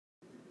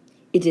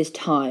It is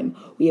time.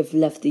 We have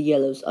left the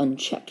yellows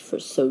unchecked for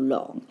so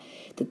long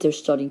that they're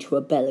starting to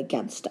rebel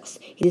against us.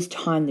 It is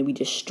time that we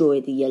destroy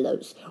the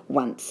yellows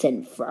once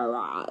and for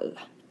all.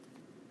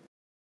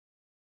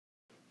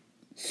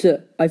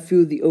 Sir, I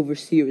feel the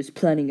Overseer is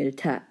planning an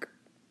attack.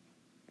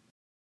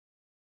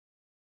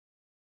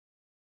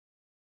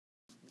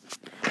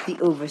 The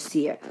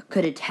Overseer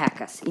could attack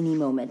us any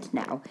moment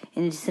now,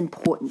 and it is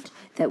important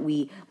that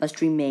we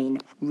must remain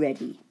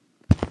ready.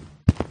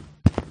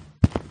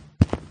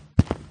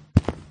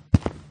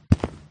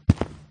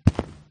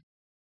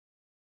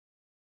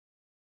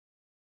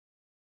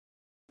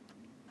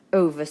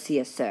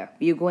 Overseer, sir,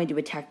 we are going to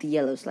attack the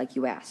yellows like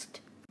you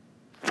asked.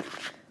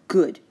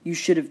 Good. You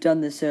should have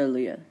done this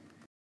earlier.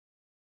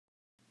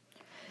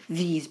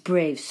 These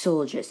brave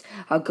soldiers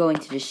are going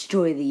to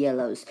destroy the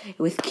yellows,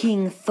 with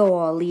King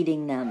Thor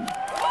leading them.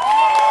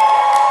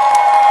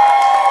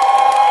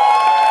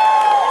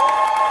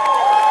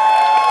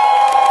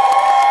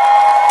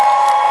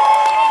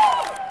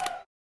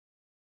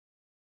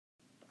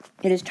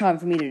 It is time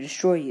for me to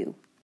destroy you.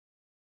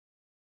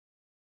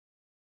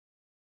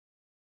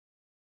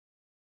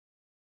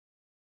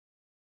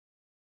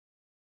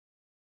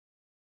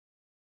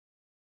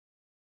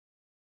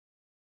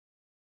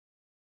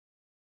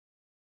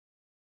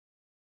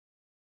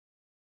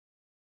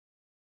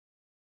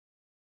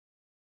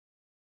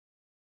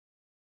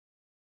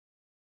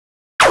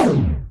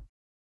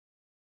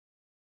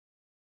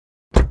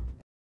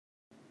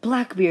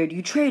 Blackbeard,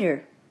 you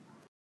traitor!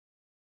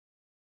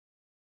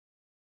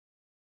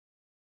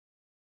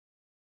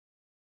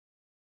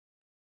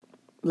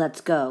 Let's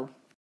go.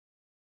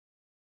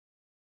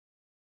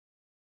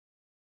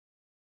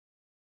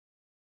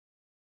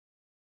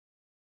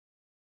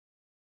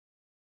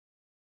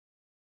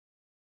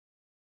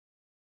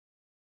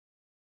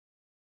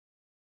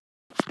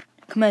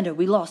 Commander,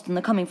 we lost and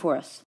they're coming for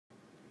us.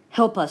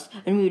 Help us,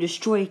 and we will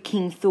destroy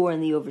King Thor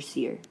and the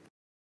Overseer.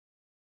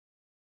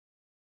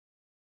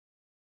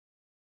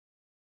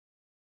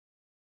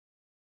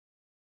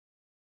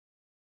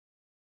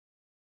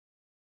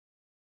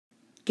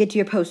 Get to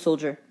your post,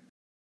 soldier.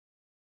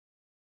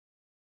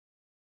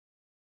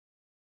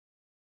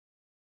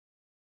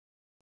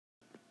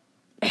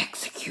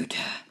 Executor.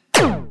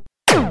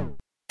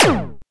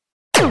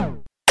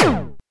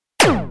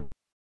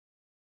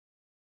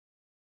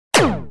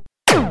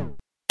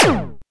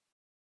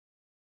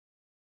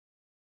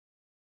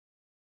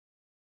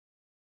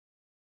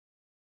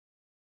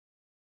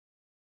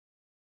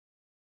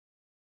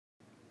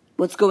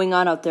 What's going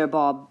on out there,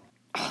 Bob?